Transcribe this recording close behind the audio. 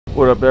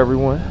What up,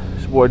 everyone?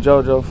 It's your boy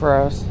JoJo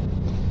Fries.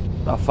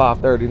 About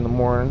 5:30 in the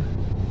morning.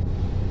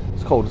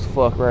 It's cold as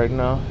fuck right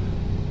now.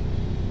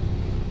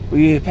 But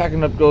yeah,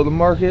 packing up to go to the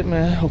market,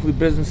 man. Hopefully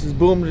business is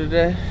booming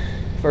today.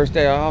 First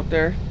day out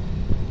there.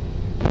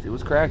 See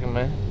what's cracking,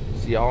 man.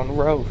 See y'all on the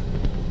road.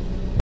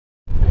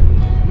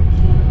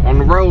 On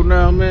the road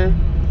now, man.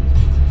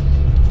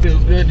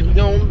 Feels good to be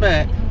going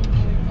back.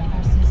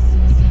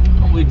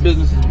 Hopefully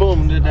business is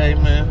booming today,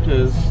 man,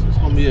 because it's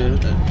gonna be a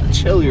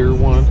chillier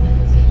one.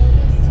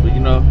 But you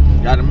know,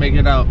 gotta make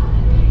it out.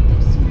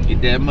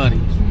 Get that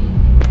money.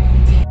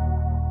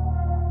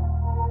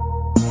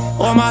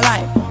 All my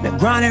life, been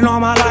grinding all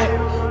my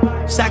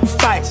life.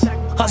 Sacrifice,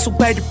 hustle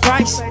paid the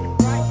price.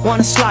 Want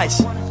a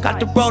slice, got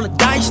to roll the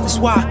dice. That's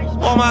why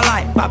all my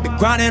life, I've been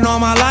grinding all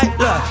my life.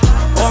 Look,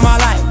 all my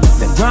life,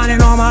 been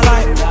grinding all my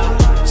life.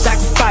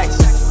 Sacrifice,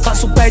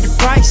 hustle paid the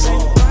price.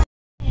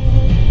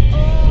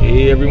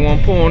 Hey,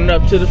 everyone pulling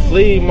up to the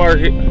flea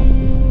market.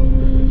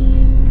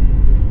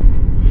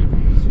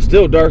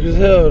 Still dark as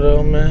hell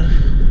though, man. I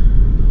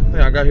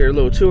think I got here a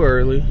little too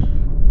early.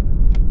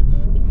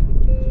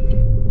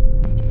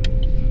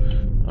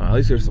 At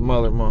least there's some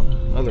other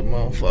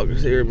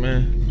motherfuckers here,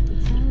 man.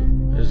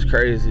 It's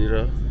crazy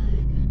though.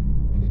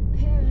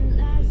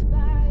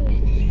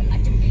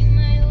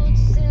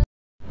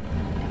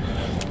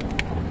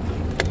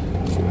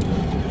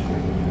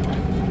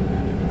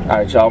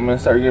 Alright, y'all, man,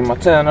 start getting my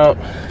tan up.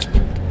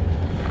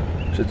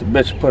 Just a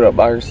bitch put up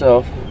by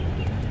herself.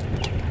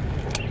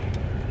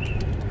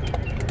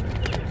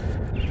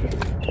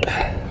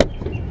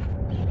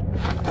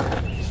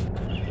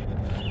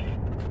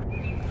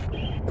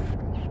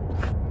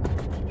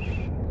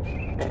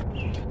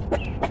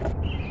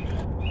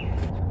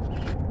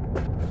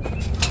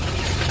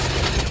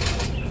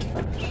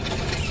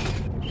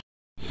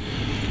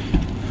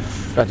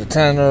 Got the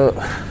tan up,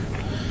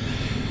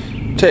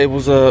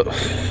 tables up.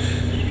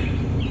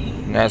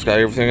 Now it's got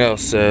everything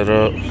else set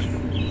up.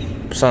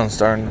 Sun's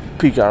starting to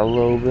peek out a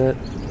little bit.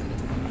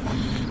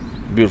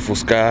 Beautiful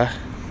sky.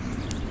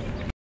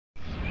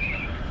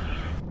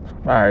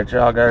 Alright,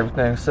 y'all, got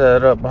everything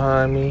set up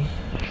behind me.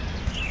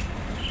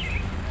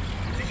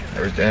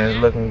 Everything is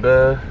looking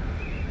good.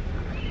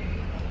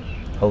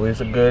 Hopefully it's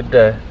a good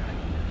day.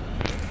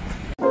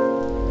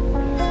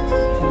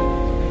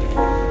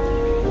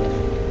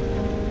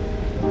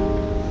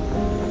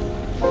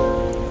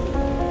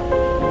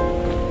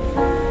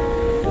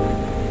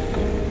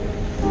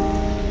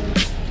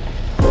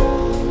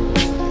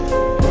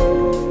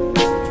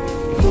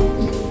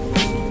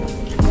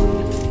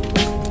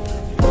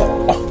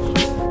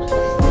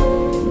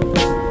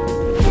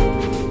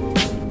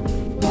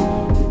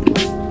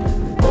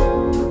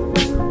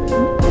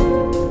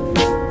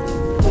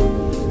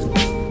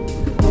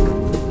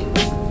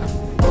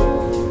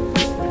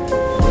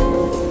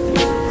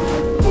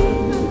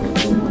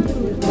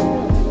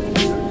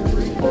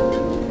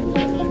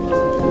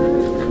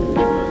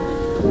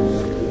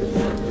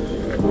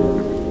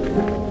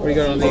 What do you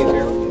got on these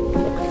here?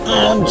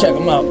 Let me check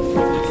them out.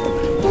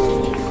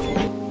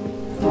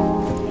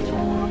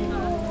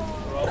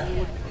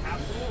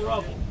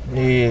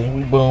 Yeah,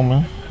 we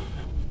booming.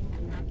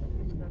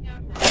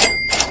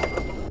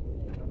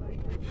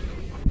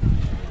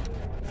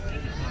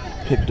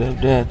 Picked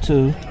up that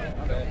too.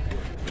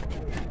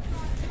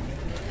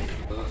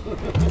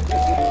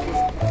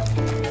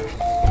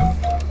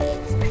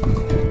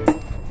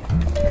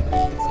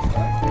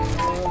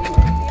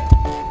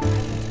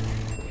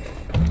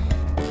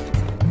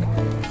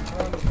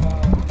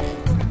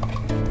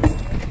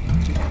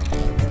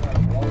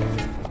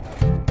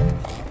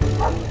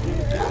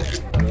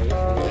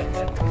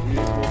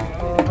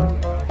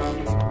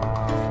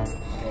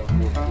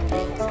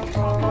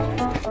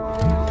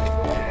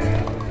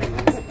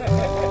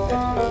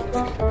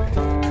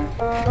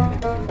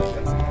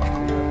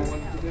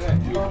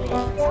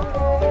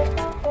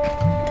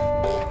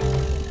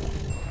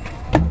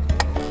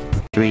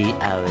 Three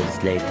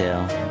hours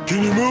later.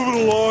 Can you move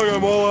it along?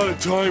 I'm all out of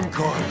time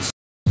cards.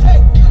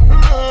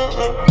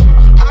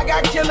 I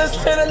got killers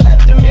to the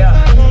left of me.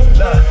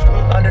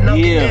 Under no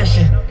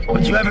condition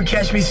would you ever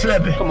catch me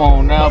slipping. Come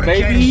on now,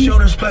 baby.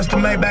 Shooters plus the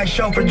Maybach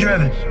chauffeur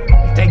driven.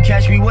 If they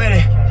catch me with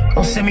it,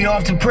 don't send me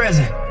off to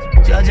prison.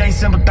 Judge ain't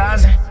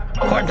sympathizing.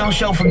 Court don't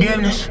show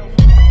forgiveness.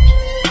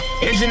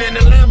 Engine in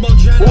the Lambo.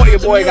 Boy, your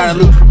boy gotta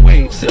lose some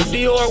weight. Sip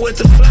Dior with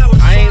the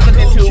flowers. I ain't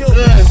looking too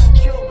good.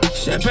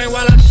 Champagne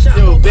while I shop.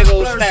 Yo, big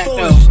old stack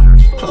though.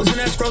 Closing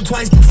escrow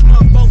twice this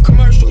month, both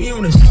commercial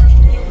units.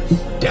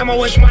 Damn, I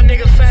wish my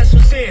nigga Fast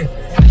was here.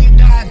 How you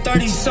died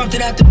 30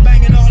 something after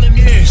banging all them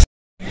years?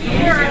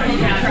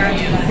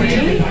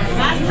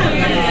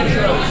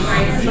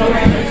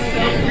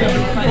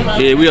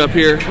 Yeah, we up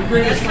here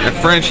at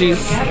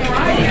Frenchie's,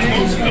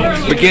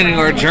 beginning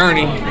our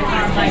journey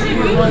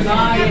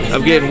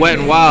of getting wet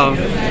and wild.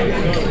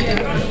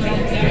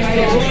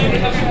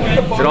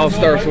 It all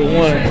starts with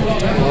one.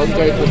 All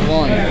starts with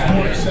one.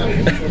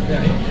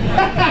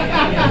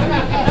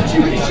 Say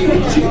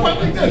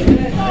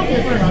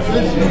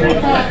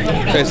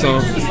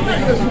something.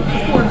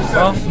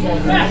 Huh?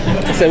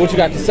 I said, what you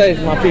got to say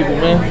to my people,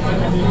 man?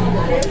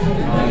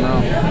 I don't know.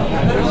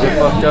 Get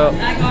fucked up.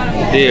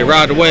 Yeah,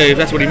 ride the wave.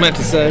 That's what he meant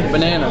to say.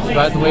 Bananas.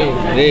 Ride the wave.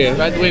 Yeah.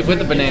 Ride the wave with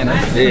the bananas.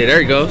 Yeah,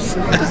 there he goes.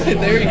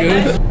 There he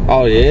goes.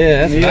 Oh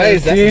yeah, that's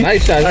nice. That's a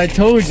nice shot. I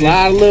told you.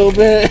 Slide a little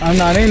bit. I'm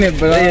not in it,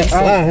 but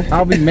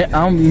I'll be.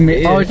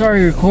 Yeah. Oh, it's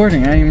already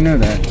recording. I didn't even know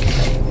that.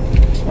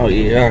 Oh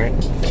yeah, all right.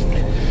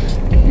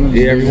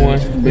 Yeah, everyone.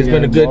 It's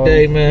been a good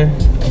day, man.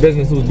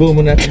 Business was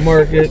booming at the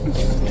market.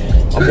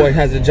 My boy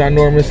has a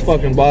ginormous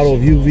fucking bottle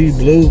of UV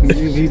blue.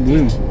 UV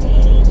blue.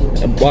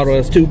 A bottle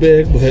that's too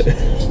big, but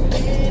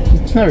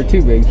it's never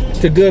too big.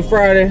 To Good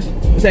Friday.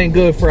 This ain't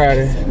Good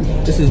Friday.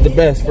 This is the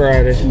best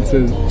Friday.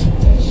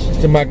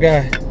 To my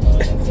guy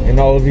and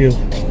all of you.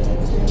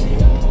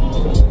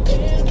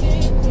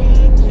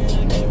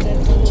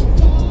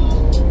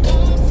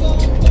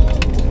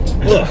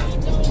 Ugh.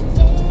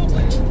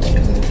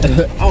 I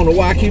don't know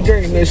why I keep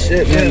drinking this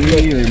shit, man. Yeah,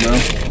 me either, bro.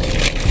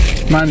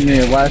 Reminds me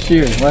of last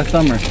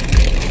summer.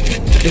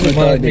 This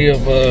reminds me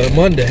of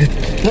Monday.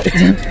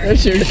 That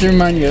sure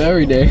reminds me of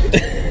every day.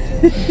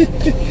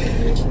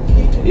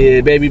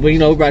 Yeah, baby, but you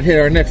know, we're about to hit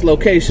our next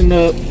location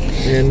up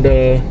and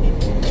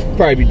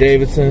probably be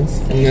Davidson's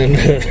and then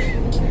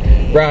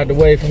ride the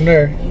wave from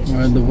there.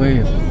 Ride the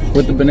wave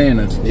with the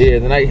bananas. Yeah,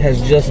 the night has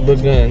just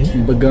begun.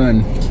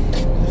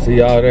 See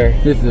y'all there.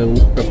 This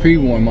is a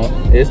pre-warm-up.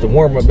 It's the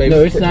warm-up, baby.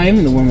 No, it's not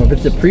even the warm-up.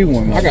 It's the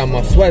pre-warm-up. I got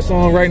my sweats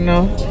on right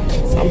now.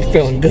 I'm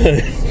feeling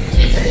good.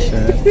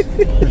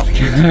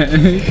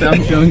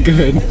 I'm feeling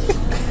good.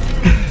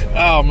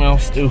 Oh, man, I'm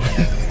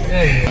stupid.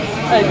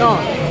 Hey, Don.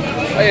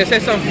 Oh, yeah, say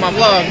something for my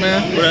vlog,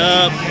 man. What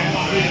up?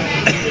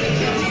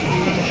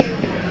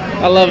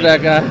 I love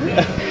that guy.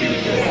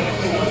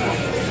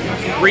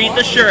 Read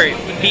the shirt.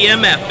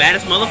 PMF,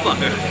 baddest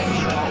motherfucker.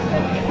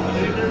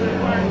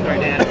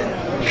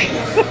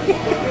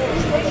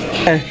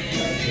 Hey,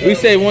 we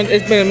say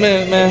it's been a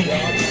minute, man.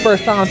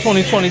 First time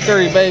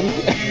 2023, baby.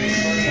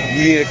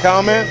 You need a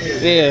comment?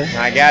 Yeah.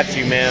 I got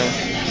you, man.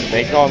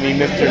 They call me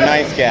Mr.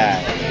 Nice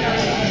Guy.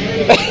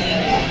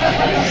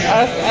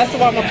 That's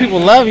why my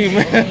people love you,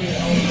 man.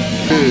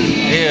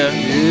 Yeah.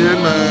 Yeah,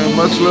 man.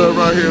 Much love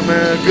right here,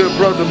 man. Good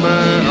brother,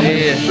 man. I'm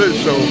Yeah. shit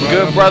show, man.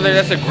 Good brother.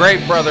 That's a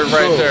great brother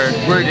right there.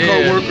 Great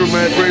co-worker,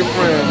 man. Great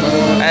friend,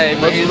 man. Hey,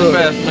 man, he's the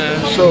best, man.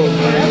 Show,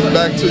 man.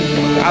 Back to you,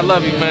 man. I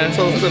love you, man.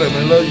 Toast to that,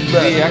 man. Love you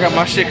back. Yeah, I got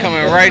my shit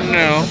coming right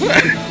now. So,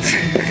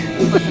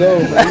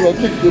 man, you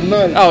gonna kick the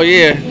night. Oh,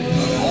 yeah.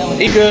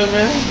 He good,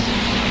 man.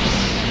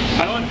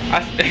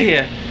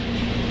 Yeah.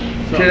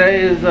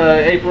 Today is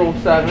April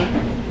 7th.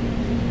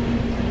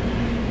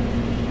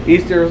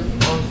 Easter's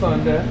on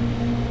Sunday.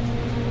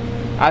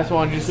 I just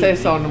wanted you to say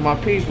something to my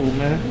people,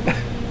 man.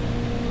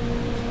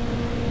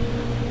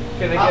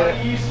 Can I get Happy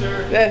it?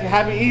 Easter. Yeah,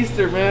 happy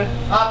Easter, man.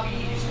 Happy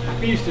Easter.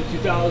 Happy Easter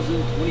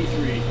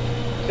 2023.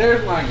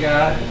 There's my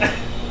guy.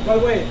 By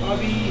the way, I'll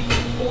be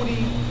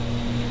 40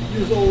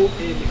 years old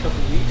in a couple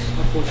of weeks,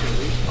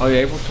 unfortunately. Oh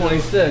yeah, April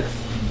 26th.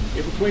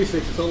 April 26th,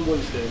 it's on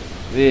Wednesday.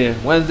 Yeah,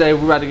 Wednesday,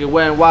 we're about to get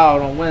wet and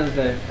wild on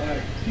Wednesday.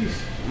 Alright, peace.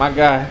 My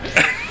guy.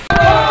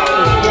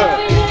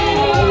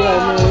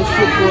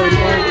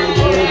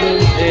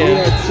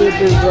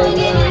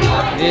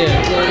 Yeah.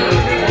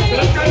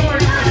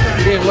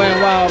 Getting wet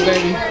and wild,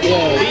 baby.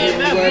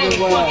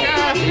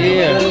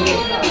 Yeah.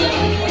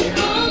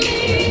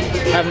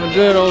 Having a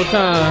good old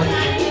time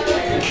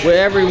with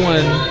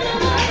everyone.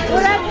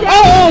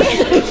 Oh!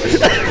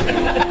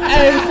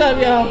 Hey, what's up,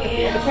 y'all?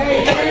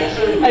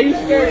 Hey, you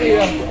scared,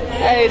 y'all?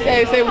 Hey,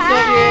 say what's up,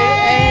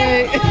 yeah?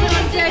 Hey.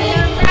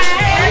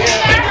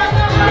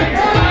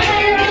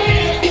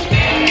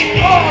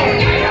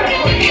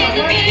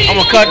 I'm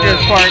gonna cut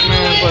this part,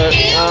 man, but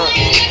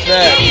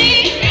that.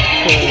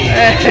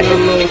 A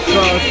little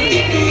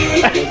saucy.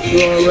 What's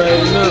going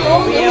right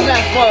now? Yeah,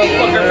 bass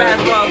motherfucker.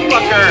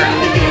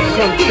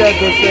 Come check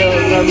us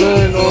out. I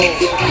learned on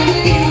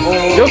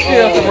You'll see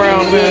us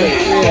around, man.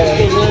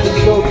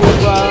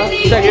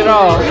 Check it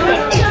out.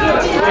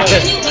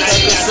 Check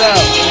us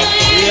out.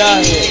 We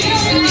out here.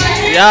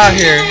 We out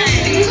here.